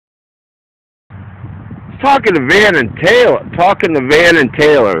talking to Van and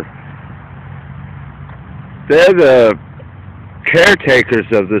Taylor. They're the caretakers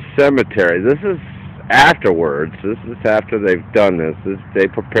of this cemetery. This is afterwards. This is after they've done this. They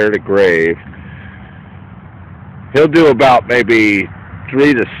prepared a grave. He'll do about maybe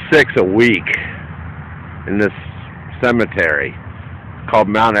 3 to 6 a week in this cemetery called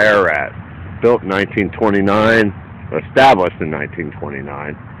Mount Ararat, built in 1929, established in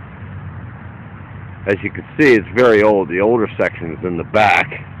 1929. As you can see, it's very old. The older section is in the back.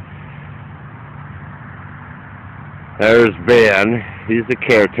 There's Ben. He's the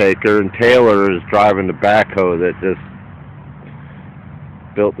caretaker, and Taylor is driving the backhoe that just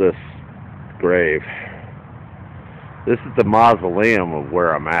built this grave. This is the mausoleum of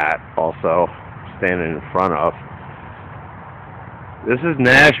where I'm at, also standing in front of. This is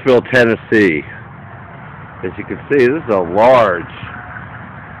Nashville, Tennessee. As you can see, this is a large,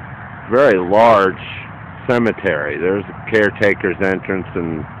 very large cemetery. There's the caretaker's entrance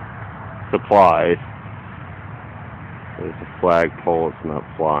and supplies. There's the flagpole, it's not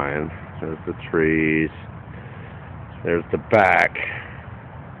flying. There's the trees. There's the back.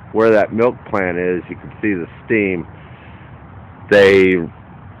 Where that milk plant is, you can see the steam. They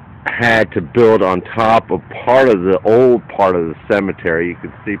had to build on top of part of the old part of the cemetery. You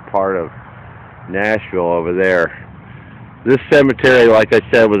can see part of Nashville over there. This cemetery, like I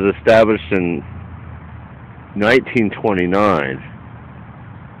said, was established in 1929.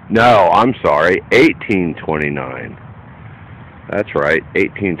 No, I'm sorry, 1829. That's right,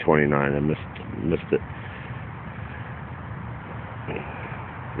 1829. I missed it.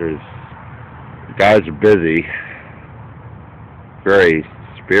 The guys are busy, very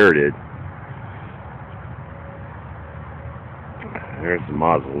spirited. There's the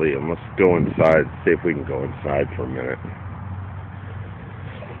mausoleum. Let's go inside, see if we can go inside for a minute.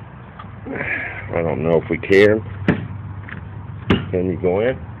 I don't know if we can. Can you go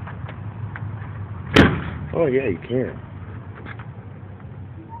in? Oh yeah, you can.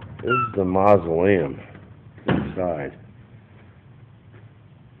 This is the mausoleum inside.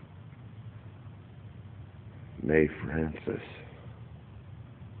 May Francis.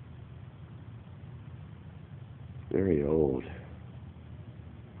 Very old.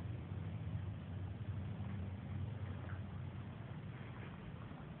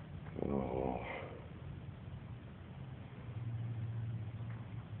 Oh.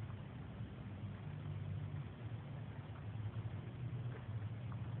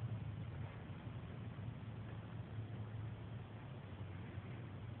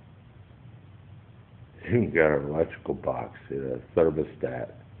 You got an electrical box, a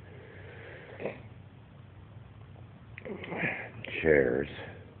thermostat, chairs.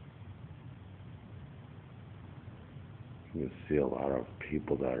 You can see a lot of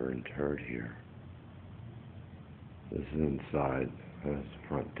people that are interred here. This is inside. That's the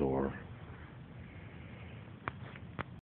front door.